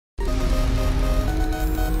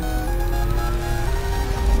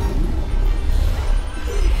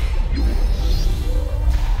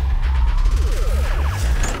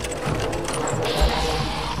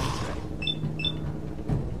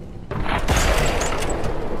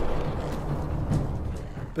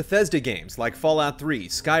Bethesda games like Fallout 3,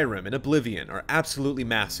 Skyrim, and Oblivion are absolutely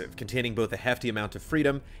massive, containing both a hefty amount of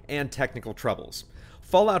freedom and technical troubles.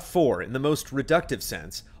 Fallout 4, in the most reductive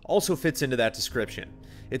sense, also fits into that description.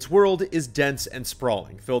 Its world is dense and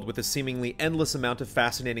sprawling, filled with a seemingly endless amount of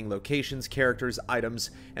fascinating locations, characters, items,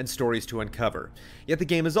 and stories to uncover. Yet the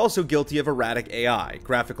game is also guilty of erratic AI,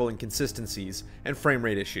 graphical inconsistencies, and frame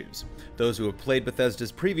rate issues. Those who have played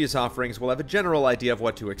Bethesda's previous offerings will have a general idea of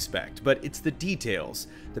what to expect, but it's the details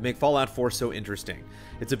that make Fallout 4 so interesting.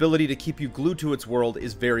 Its ability to keep you glued to its world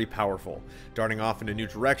is very powerful. Darting off in a new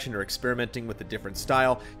direction or experimenting with a different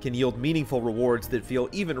style can yield meaningful rewards that feel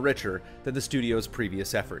even richer than the studio's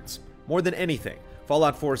previous efforts. More than anything,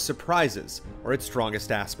 Fallout 4's surprises are its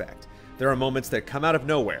strongest aspect. There are moments that come out of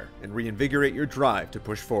nowhere and reinvigorate your drive to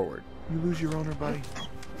push forward. You lose your owner, buddy.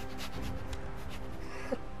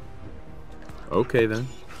 Okay then,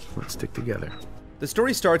 let's stick together. The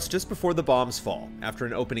story starts just before the bombs fall. After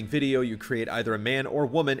an opening video, you create either a man or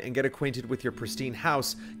woman and get acquainted with your pristine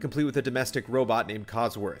house, complete with a domestic robot named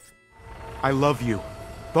Cosworth. I love you.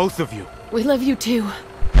 Both of you. We love you too.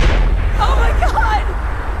 Oh my god!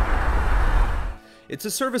 It's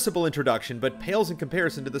a serviceable introduction, but pales in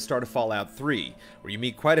comparison to the start of Fallout 3, where you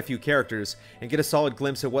meet quite a few characters and get a solid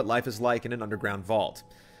glimpse of what life is like in an underground vault.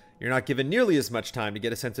 You're not given nearly as much time to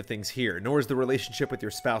get a sense of things here, nor is the relationship with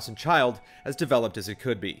your spouse and child as developed as it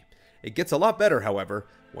could be. It gets a lot better, however,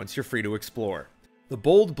 once you're free to explore. The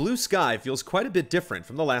bold blue sky feels quite a bit different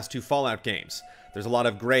from the last two Fallout games. There's a lot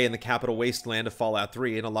of gray in the capital wasteland of Fallout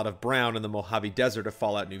 3 and a lot of brown in the Mojave Desert of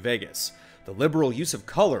Fallout New Vegas. The liberal use of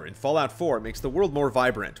color in Fallout 4 makes the world more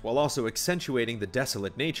vibrant, while also accentuating the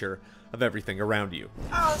desolate nature of everything around you.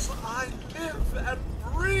 As I live and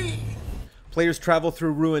breathe! Players travel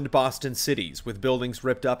through ruined Boston cities, with buildings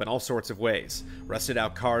ripped up in all sorts of ways.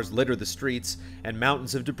 Rusted-out cars litter the streets, and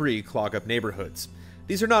mountains of debris clog up neighborhoods.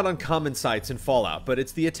 These are not uncommon sights in Fallout, but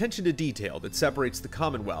it's the attention to detail that separates the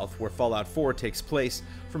Commonwealth, where Fallout 4 takes place,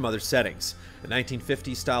 from other settings. The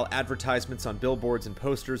 1950s-style advertisements on billboards and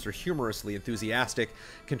posters are humorously enthusiastic,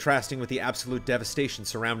 contrasting with the absolute devastation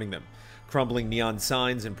surrounding them. Crumbling neon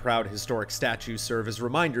signs and proud historic statues serve as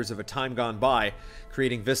reminders of a time gone by,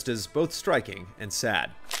 creating vistas both striking and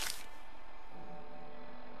sad.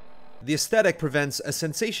 The aesthetic prevents a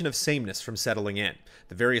sensation of sameness from settling in.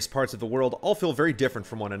 The various parts of the world all feel very different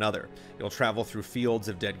from one another. You'll travel through fields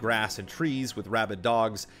of dead grass and trees with rabid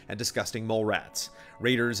dogs and disgusting mole rats.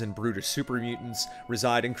 Raiders and brutish super mutants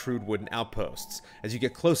reside in crude wooden outposts. As you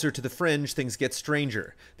get closer to the fringe, things get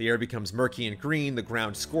stranger. The air becomes murky and green, the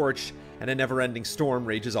ground scorched, and a never-ending storm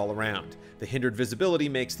rages all around. The hindered visibility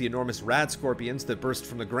makes the enormous rad scorpions that burst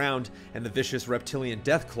from the ground and the vicious reptilian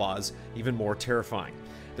death claws even more terrifying.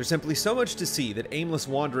 There's simply so much to see that aimless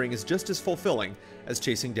wandering is just as fulfilling as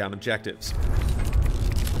chasing down objectives.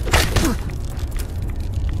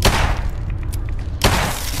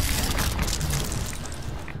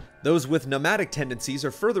 Those with nomadic tendencies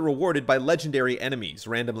are further rewarded by legendary enemies,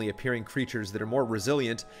 randomly appearing creatures that are more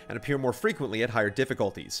resilient and appear more frequently at higher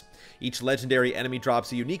difficulties. Each legendary enemy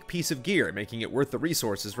drops a unique piece of gear, making it worth the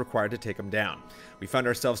resources required to take them down. We find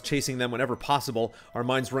ourselves chasing them whenever possible, our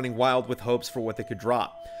minds running wild with hopes for what they could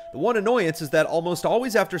drop. The one annoyance is that almost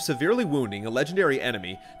always after severely wounding a legendary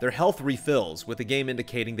enemy, their health refills, with the game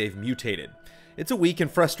indicating they've mutated. It's a weak and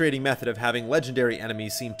frustrating method of having legendary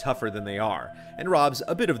enemies seem tougher than they are, and robs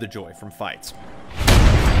a bit of the joy from fights.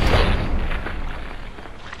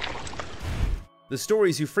 The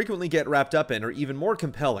stories you frequently get wrapped up in are even more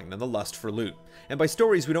compelling than the lust for loot. And by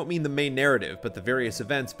stories we don't mean the main narrative, but the various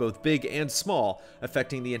events, both big and small,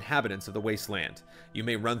 affecting the inhabitants of the wasteland. You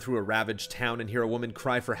may run through a ravaged town and hear a woman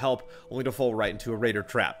cry for help, only to fall right into a raider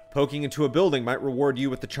trap. Poking into a building might reward you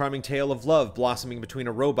with the charming tale of love blossoming between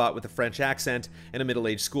a robot with a French accent and a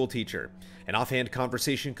middle-aged schoolteacher. An offhand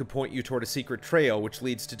conversation could point you toward a secret trail, which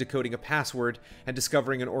leads to decoding a password and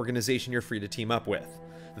discovering an organization you're free to team up with.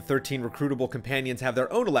 The 13 recruitable companions have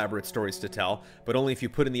their own elaborate stories to tell, but only if you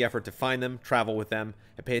put in the effort to find them, travel with them,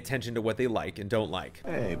 and pay attention to what they like and don't like.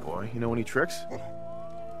 Hey, boy, you know any tricks?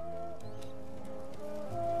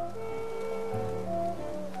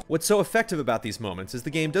 What's so effective about these moments is the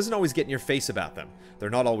game doesn't always get in your face about them. They're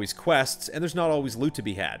not always quests, and there's not always loot to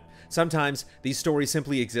be had. Sometimes, these stories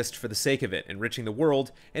simply exist for the sake of it, enriching the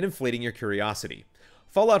world and inflating your curiosity.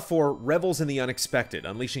 Fallout 4 revels in the unexpected,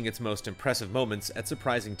 unleashing its most impressive moments at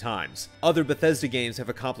surprising times. Other Bethesda games have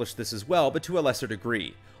accomplished this as well, but to a lesser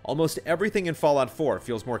degree. Almost everything in Fallout 4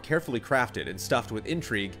 feels more carefully crafted and stuffed with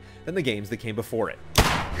intrigue than the games that came before it.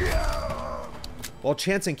 While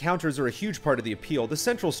chance encounters are a huge part of the appeal, the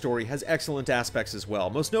central story has excellent aspects as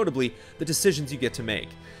well, most notably the decisions you get to make.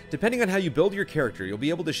 Depending on how you build your character, you'll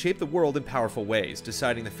be able to shape the world in powerful ways,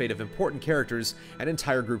 deciding the fate of important characters and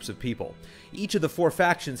entire groups of people. Each of the 4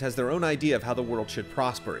 factions has their own idea of how the world should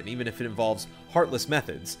prosper, and even if it involves heartless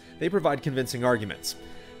methods, they provide convincing arguments.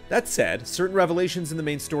 That said, certain revelations in the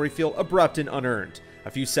main story feel abrupt and unearned.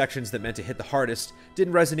 A few sections that meant to hit the hardest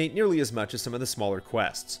didn't resonate nearly as much as some of the smaller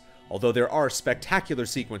quests. Although there are spectacular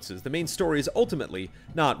sequences, the main story is ultimately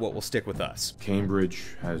not what will stick with us.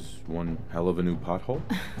 Cambridge has one hell of a new pothole.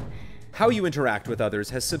 How you interact with others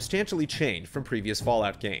has substantially changed from previous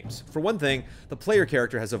Fallout games. For one thing, the player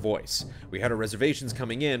character has a voice. We had our reservations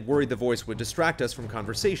coming in, worried the voice would distract us from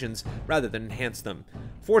conversations rather than enhance them.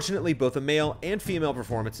 Fortunately, both the male and female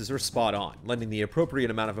performances are spot on, lending the appropriate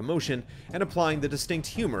amount of emotion and applying the distinct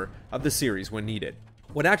humor of the series when needed.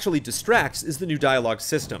 What actually distracts is the new dialogue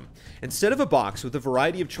system. Instead of a box with a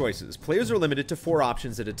variety of choices, players are limited to 4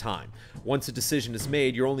 options at a time. Once a decision is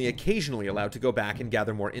made, you're only occasionally allowed to go back and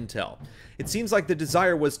gather more intel. It seems like the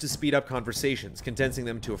desire was to speed up conversations, condensing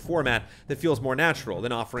them to a format that feels more natural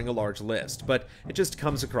than offering a large list, but it just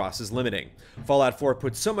comes across as limiting. Fallout 4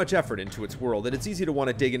 puts so much effort into its world that it's easy to want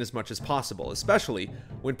to dig in as much as possible, especially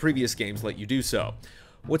when previous games let you do so.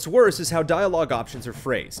 What's worse is how dialogue options are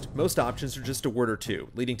phrased. Most options are just a word or two,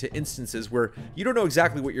 leading to instances where you don't know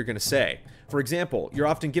exactly what you're going to say. For example, you're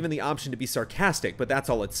often given the option to be sarcastic, but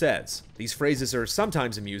that's all it says. These phrases are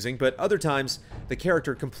sometimes amusing, but other times, the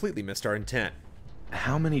character completely missed our intent.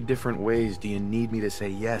 How many different ways do you need me to say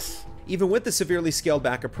yes? Even with the severely scaled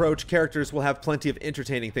back approach, characters will have plenty of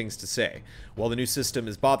entertaining things to say. While the new system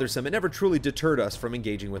is bothersome, it never truly deterred us from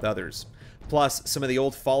engaging with others. Plus, some of the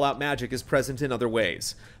old Fallout magic is present in other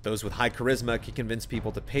ways. Those with high charisma can convince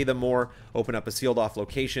people to pay them more, open up a sealed-off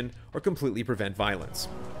location, or completely prevent violence.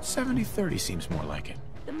 70-30 seems more like it.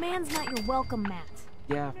 The man's not your welcome mat.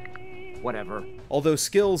 Yeah, whatever. Although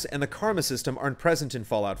skills and the karma system aren't present in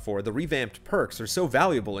Fallout 4, the revamped perks are so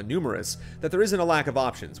valuable and numerous that there isn't a lack of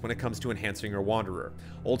options when it comes to enhancing your Wanderer.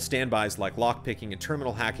 Old standbys like lockpicking and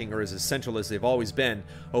terminal hacking are as essential as they've always been,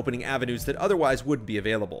 opening avenues that otherwise wouldn't be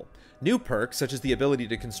available. New perks, such as the ability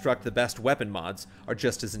to construct the best weapon mods, are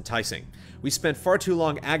just as enticing. We spent far too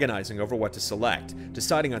long agonizing over what to select,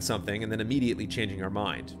 deciding on something and then immediately changing our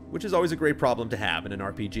mind, which is always a great problem to have in an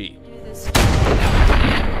RPG.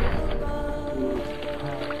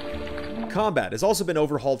 Combat has also been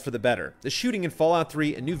overhauled for the better. The shooting in Fallout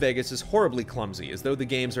 3 and New Vegas is horribly clumsy, as though the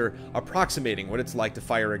games are approximating what it's like to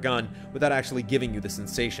fire a gun without actually giving you the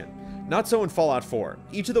sensation. Not so in Fallout 4.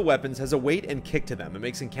 Each of the weapons has a weight and kick to them that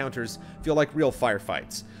makes encounters feel like real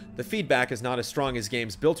firefights. The feedback is not as strong as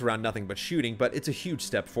games built around nothing but shooting, but it's a huge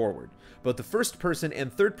step forward. Both the first-person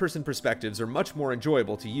and third-person perspectives are much more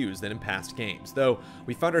enjoyable to use than in past games, though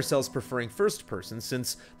we find ourselves preferring first-person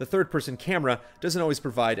since the third-person camera doesn't always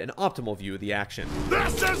provide an optimal view of the action.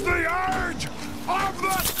 This is the urge of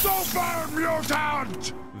the super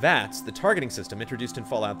mutant! VATS, the targeting system introduced in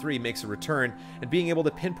Fallout 3, makes a return, and being able to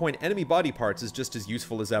pinpoint enemy body parts is just as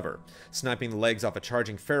useful as ever. Sniping the legs off a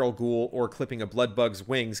charging feral ghoul or clipping a bloodbug's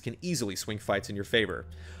wings can easily swing fights in your favor.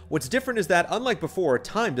 What's different is that, unlike before,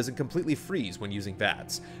 time doesn't completely freeze when using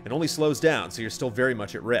VATS. It only slows down, so you're still very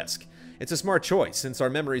much at risk. It's a smart choice, since our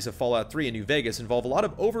memories of Fallout 3 and New Vegas involve a lot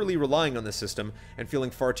of overly relying on the system and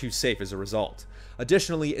feeling far too safe as a result.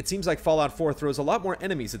 Additionally, it seems like Fallout 4 throws a lot more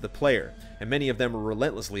enemies at the player, and many of them are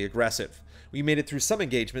relentlessly aggressive. We made it through some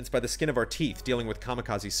engagements by the skin of our teeth, dealing with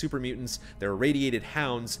kamikaze super mutants, their irradiated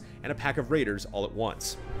hounds, and a pack of raiders all at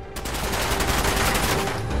once.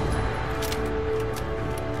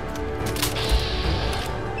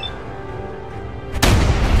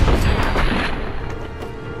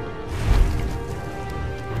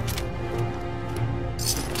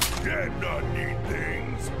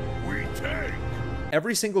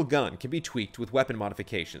 Every single gun can be tweaked with weapon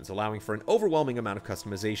modifications, allowing for an overwhelming amount of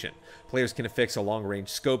customization. Players can affix a long-range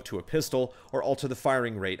scope to a pistol, or alter the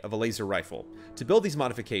firing rate of a laser rifle. To build these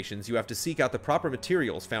modifications, you have to seek out the proper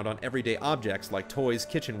materials found on everyday objects like toys,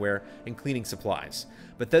 kitchenware, and cleaning supplies.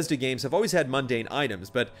 Bethesda games have always had mundane items,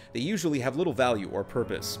 but they usually have little value or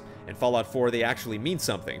purpose. In Fallout 4, they actually mean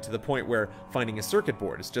something, to the point where finding a circuit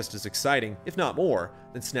board is just as exciting, if not more,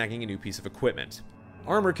 than snagging a new piece of equipment.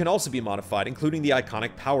 Armor can also be modified, including the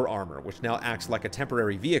iconic power armor, which now acts like a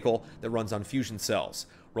temporary vehicle that runs on fusion cells.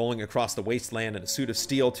 Rolling across the wasteland in a suit of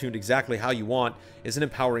steel tuned exactly how you want is an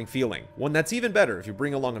empowering feeling, one that's even better if you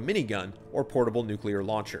bring along a minigun or portable nuclear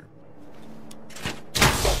launcher.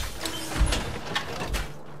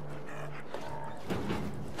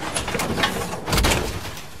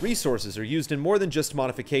 Resources are used in more than just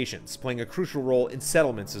modifications, playing a crucial role in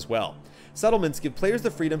settlements as well. Settlements give players the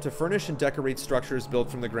freedom to furnish and decorate structures built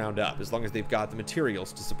from the ground up, as long as they've got the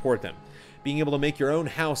materials to support them. Being able to make your own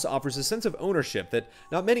house offers a sense of ownership that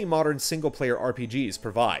not many modern single-player RPGs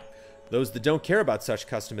provide. Those that don't care about such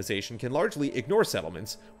customization can largely ignore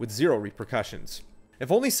settlements with zero repercussions.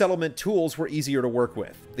 If only settlement tools were easier to work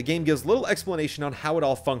with. The game gives little explanation on how it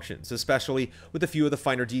all functions, especially with a few of the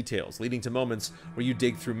finer details, leading to moments where you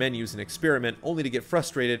dig through menus and experiment only to get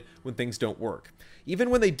frustrated when things don't work. Even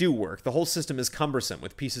when they do work, the whole system is cumbersome,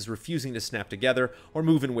 with pieces refusing to snap together or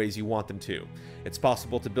move in ways you want them to. It's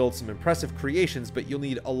possible to build some impressive creations, but you'll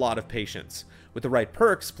need a lot of patience. With the right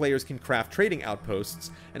perks, players can craft trading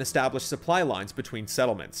outposts and establish supply lines between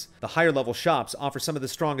settlements. The higher level shops offer some of the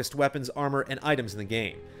strongest weapons, armor, and items in the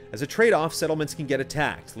game. As a trade-off, settlements can get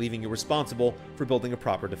attacked, leaving you responsible for building a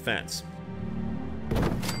proper defense.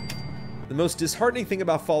 The most disheartening thing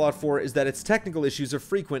about Fallout 4 is that its technical issues are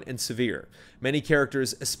frequent and severe. Many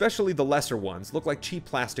characters, especially the lesser ones, look like cheap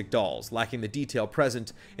plastic dolls, lacking the detail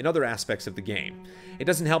present in other aspects of the game. It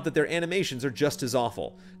doesn't help that their animations are just as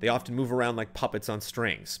awful. They often move around like puppets on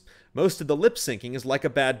strings. Most of the lip syncing is like a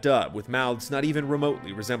bad dub, with mouths not even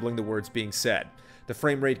remotely resembling the words being said. The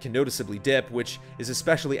frame rate can noticeably dip, which is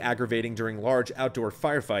especially aggravating during large outdoor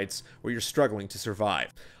firefights where you're struggling to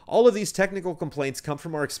survive. All of these technical complaints come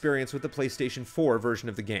from our experience with the PlayStation 4 version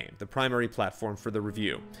of the game, the primary platform for the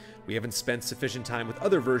review. We haven't spent sufficient time with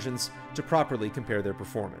other versions to properly compare their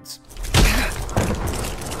performance.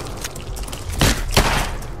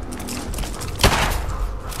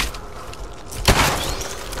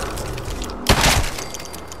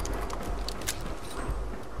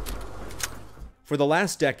 For the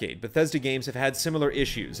last decade, Bethesda games have had similar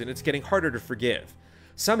issues, and it's getting harder to forgive.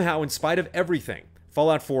 Somehow, in spite of everything,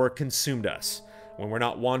 Fallout 4 consumed us. When we're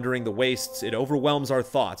not wandering the wastes, it overwhelms our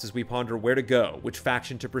thoughts as we ponder where to go, which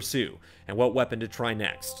faction to pursue, and what weapon to try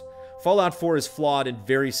next. Fallout 4 is flawed in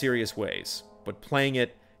very serious ways, but playing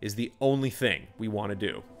it is the only thing we want to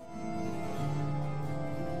do.